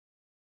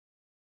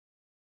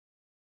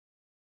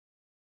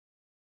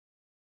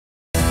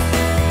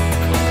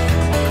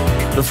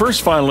The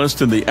first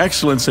finalist in the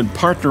Excellence in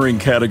Partnering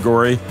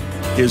category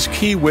is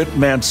Kiewit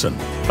Manson,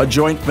 a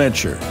joint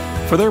venture,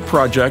 for their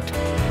project,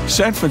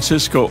 San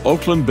Francisco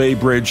Oakland Bay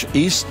Bridge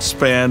East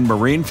Span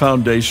Marine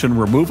Foundation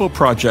Removal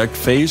Project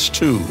Phase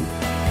 2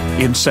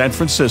 in San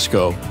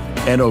Francisco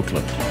and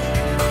Oakland.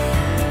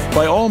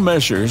 By all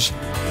measures,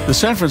 the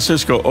San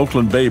Francisco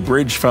Oakland Bay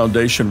Bridge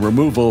Foundation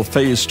Removal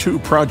Phase 2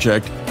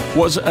 project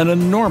was an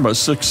enormous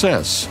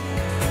success.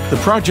 The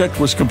project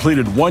was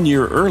completed 1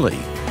 year early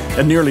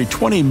and nearly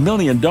 $20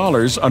 million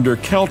under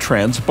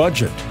Caltrans'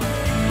 budget.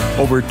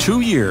 Over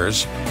 2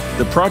 years,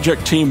 the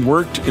project team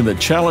worked in the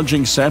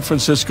challenging San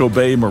Francisco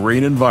Bay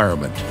marine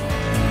environment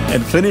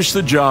and finished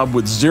the job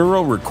with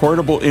 0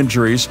 recordable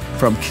injuries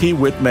from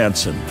Kiewit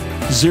Manson,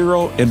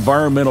 0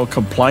 environmental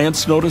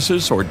compliance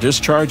notices or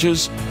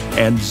discharges,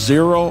 and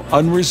 0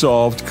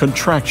 unresolved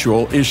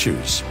contractual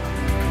issues.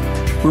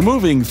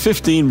 Removing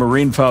 15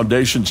 marine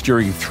foundations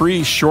during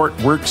 3 short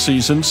work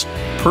seasons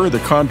per the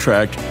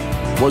contract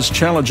was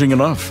challenging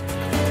enough.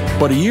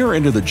 But a year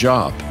into the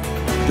job,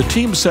 the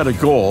team set a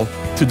goal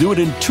to do it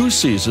in 2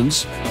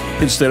 seasons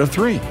instead of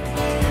 3.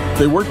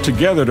 They worked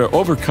together to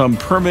overcome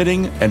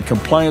permitting and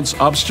compliance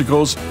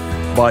obstacles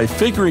by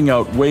figuring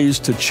out ways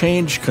to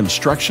change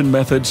construction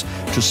methods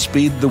to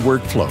speed the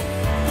workflow.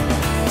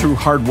 Through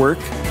hard work,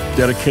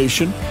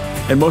 dedication,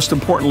 and most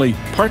importantly,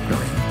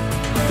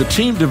 partnering, the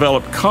team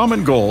developed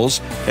common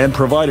goals and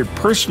provided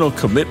personal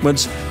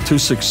commitments to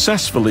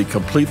successfully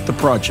complete the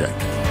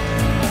project.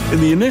 In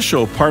the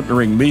initial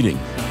partnering meeting,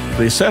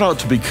 they set out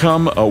to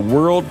become a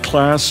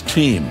world-class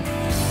team.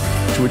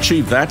 To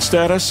achieve that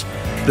status,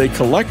 they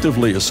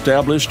collectively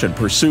established and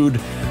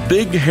pursued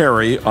big,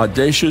 hairy,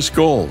 audacious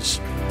goals.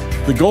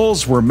 The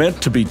goals were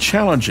meant to be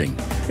challenging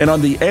and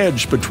on the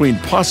edge between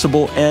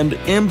possible and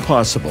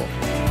impossible.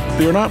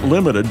 They are not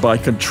limited by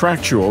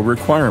contractual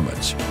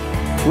requirements.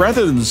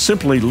 Rather than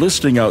simply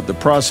listing out the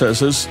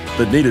processes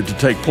that needed to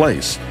take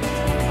place,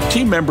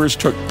 team members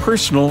took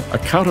personal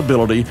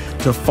accountability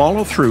to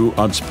follow through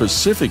on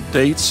specific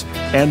dates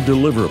and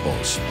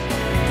deliverables.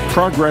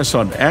 Progress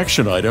on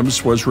action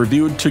items was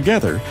reviewed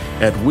together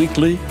at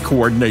weekly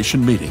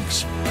coordination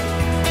meetings.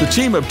 The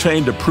team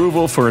obtained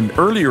approval for an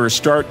earlier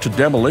start to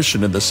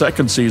demolition in the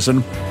second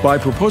season by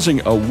proposing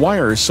a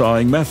wire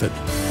sawing method.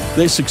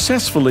 They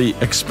successfully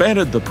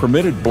expanded the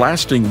permitted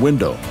blasting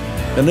window,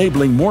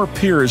 enabling more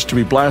piers to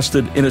be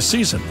blasted in a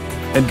season,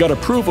 and got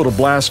approval to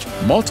blast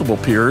multiple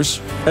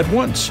piers at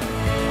once.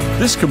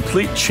 This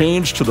complete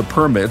change to the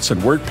permits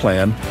and work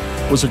plan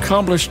was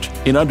accomplished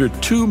in under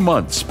 2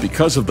 months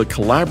because of the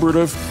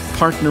collaborative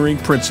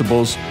partnering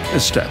principles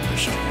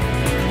established.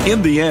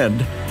 In the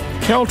end,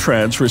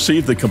 Caltrans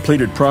received the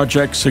completed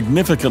project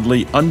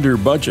significantly under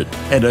budget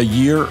and a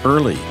year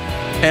early,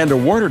 and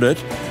awarded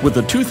it with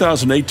the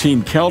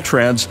 2018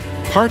 Caltrans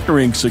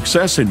Partnering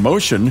Success in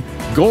Motion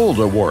Gold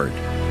Award.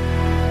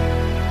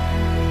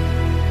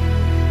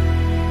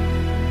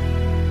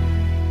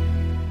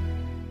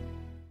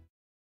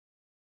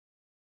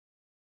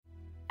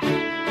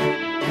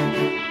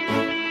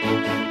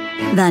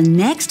 The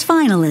next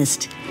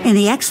finalist in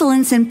the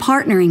Excellence in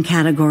Partnering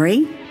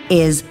category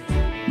is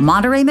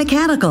Monterey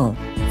Mechanical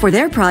for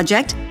their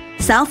project,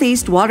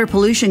 Southeast Water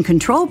Pollution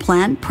Control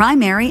Plant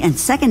Primary and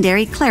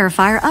Secondary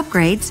Clarifier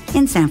Upgrades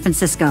in San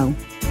Francisco.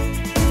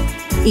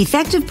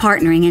 Effective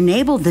partnering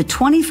enabled the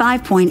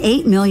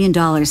 $25.8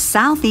 million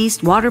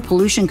Southeast Water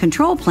Pollution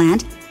Control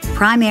Plant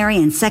Primary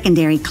and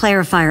Secondary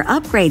Clarifier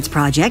Upgrades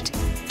project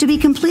to be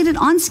completed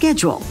on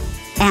schedule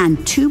and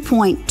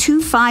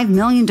 $2.25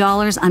 million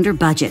under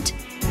budget,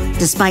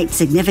 despite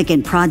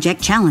significant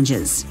project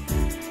challenges.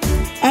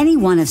 Any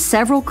one of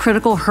several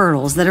critical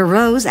hurdles that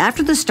arose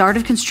after the start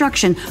of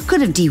construction could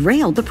have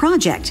derailed the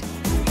project.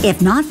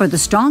 If not for the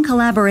strong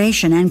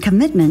collaboration and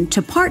commitment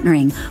to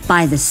partnering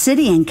by the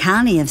City and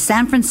County of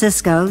San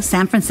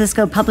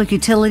Francisco Public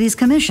Utilities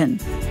Commission,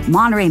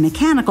 Monterey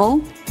Mechanical,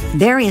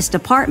 various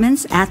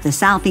departments at the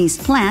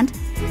Southeast plant,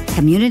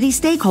 community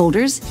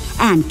stakeholders,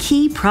 and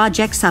key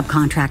project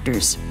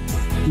subcontractors.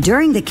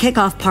 During the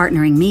kickoff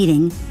partnering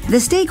meeting, the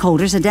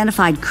stakeholders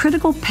identified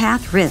critical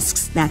path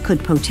risks that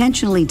could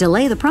potentially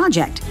delay the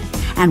project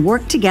and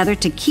worked together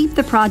to keep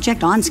the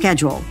project on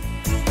schedule.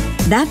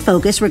 That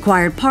focus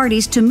required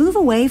parties to move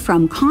away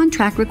from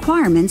contract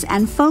requirements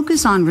and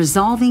focus on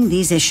resolving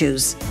these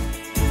issues.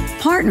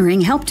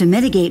 Partnering helped to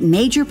mitigate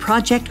major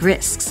project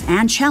risks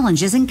and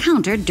challenges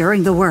encountered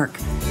during the work.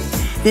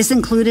 This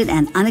included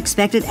an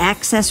unexpected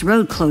access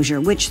road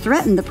closure which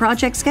threatened the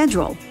project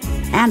schedule,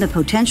 and a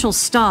potential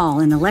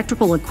stall in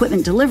electrical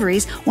equipment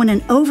deliveries when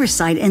an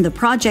oversight in the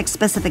project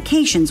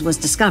specifications was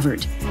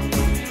discovered.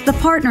 The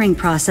partnering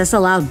process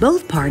allowed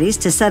both parties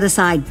to set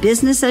aside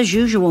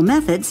business-as-usual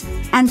methods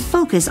and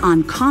focus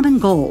on common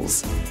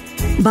goals.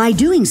 By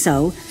doing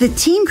so, the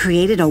team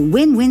created a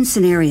win-win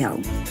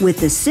scenario, with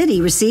the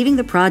city receiving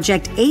the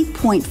project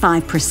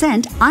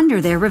 8.5%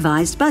 under their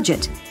revised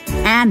budget,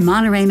 and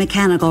Monterey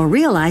Mechanical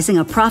realizing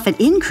a profit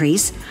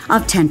increase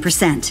of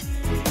 10%.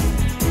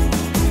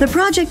 The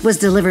project was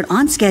delivered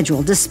on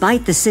schedule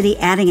despite the city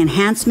adding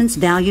enhancements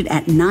valued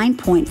at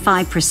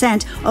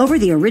 9.5% over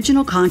the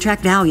original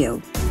contract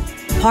value.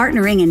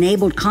 Partnering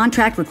enabled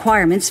contract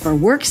requirements for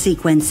work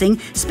sequencing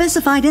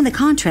specified in the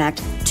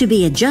contract to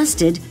be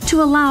adjusted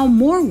to allow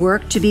more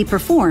work to be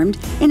performed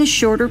in a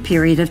shorter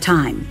period of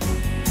time.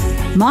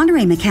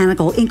 Monterey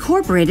Mechanical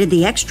incorporated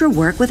the extra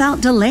work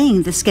without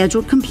delaying the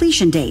scheduled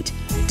completion date,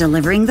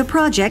 delivering the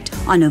project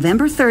on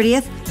November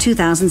 30th,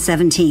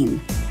 2017.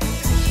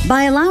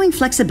 By allowing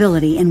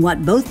flexibility in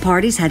what both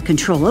parties had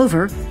control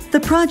over, the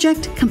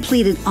project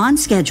completed on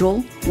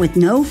schedule with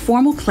no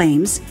formal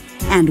claims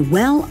and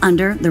well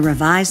under the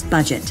revised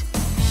budget.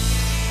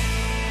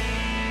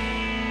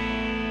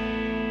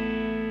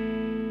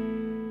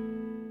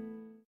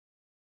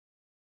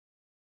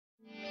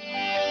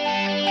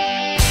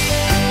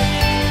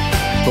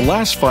 The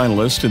last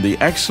finalist in the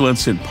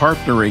Excellence in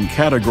Partnering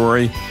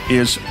category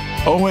is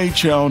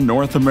OHL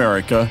North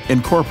America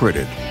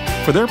Incorporated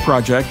for their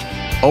project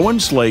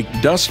Owens Lake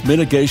Dust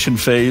Mitigation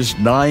Phase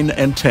 9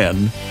 and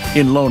 10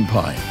 in Lone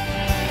Pine.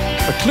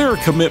 A clear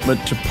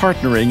commitment to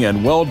partnering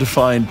and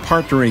well-defined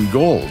partnering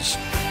goals,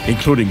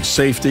 including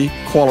safety,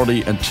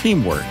 quality, and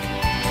teamwork,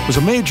 was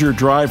a major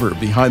driver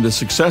behind the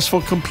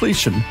successful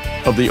completion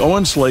of the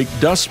Owens Lake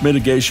Dust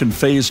Mitigation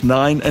Phase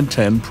 9 and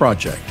 10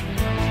 project.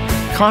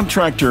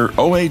 Contractor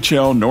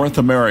OHL North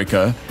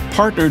America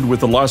partnered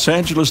with the Los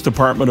Angeles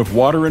Department of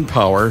Water and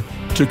Power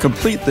to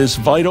complete this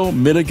vital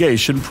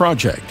mitigation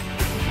project.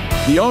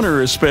 The owner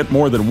has spent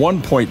more than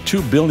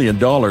 $1.2 billion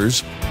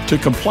to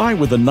comply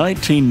with the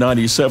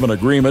 1997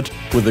 agreement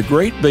with the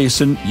Great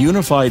Basin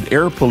Unified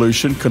Air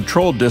Pollution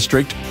Control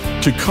District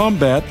to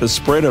combat the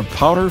spread of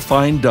powder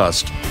fine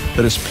dust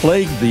that has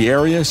plagued the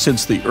area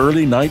since the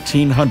early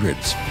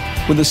 1900s,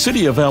 when the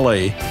city of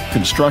LA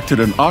constructed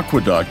an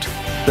aqueduct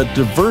that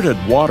diverted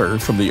water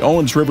from the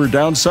Owens River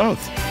down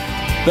south.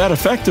 That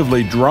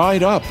effectively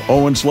dried up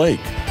Owens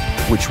Lake,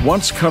 which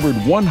once covered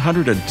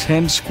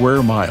 110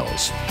 square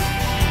miles.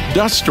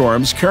 Dust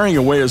storms carrying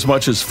away as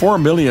much as 4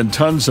 million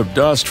tons of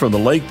dust from the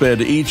lakebed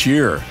each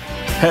year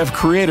have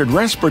created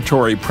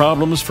respiratory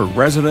problems for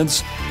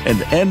residents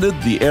and ended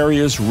the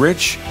area's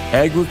rich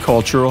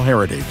agricultural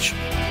heritage.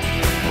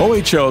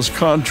 OHL's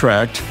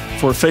contract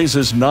for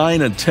phases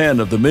 9 and 10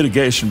 of the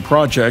mitigation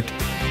project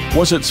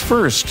was its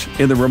first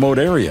in the remote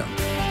area.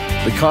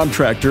 The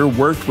contractor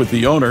worked with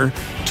the owner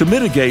to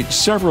mitigate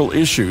several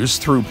issues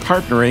through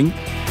partnering,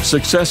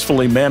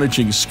 successfully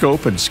managing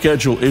scope and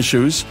schedule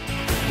issues,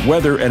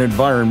 weather and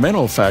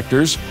environmental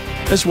factors,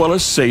 as well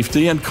as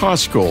safety and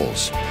cost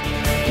goals.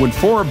 When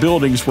 4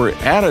 buildings were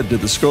added to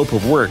the scope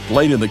of work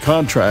late in the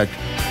contract,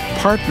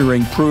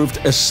 partnering proved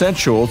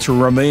essential to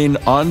remain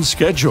on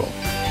schedule.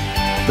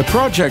 The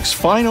project's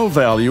final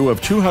value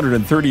of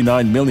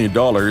 $239 million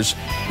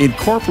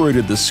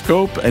incorporated the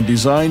scope and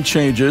design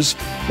changes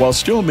while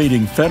still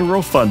meeting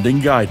federal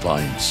funding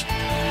guidelines.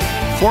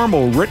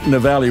 Formal written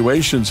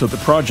evaluations of the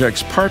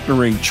project's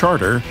partnering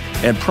charter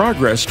and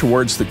progress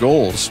towards the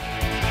goals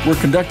were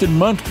conducted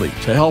monthly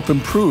to help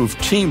improve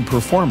team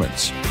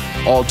performance.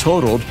 All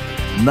totaled,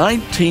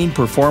 19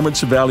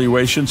 performance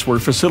evaluations were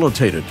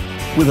facilitated,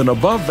 with an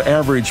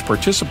above-average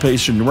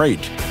participation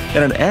rate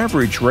and an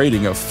average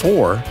rating of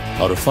 4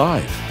 out of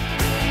 5.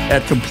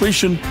 At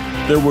completion,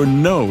 there were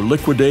no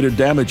liquidated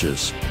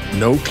damages,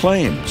 no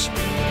claims,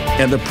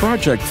 and the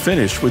project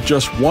finished with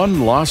just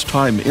one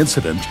lost-time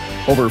incident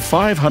over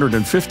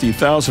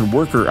 550,000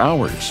 worker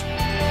hours.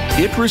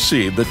 It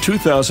received the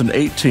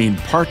 2018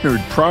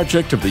 Partnered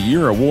Project of the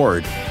Year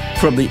award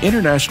from the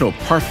International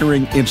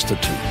Partnering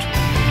Institute.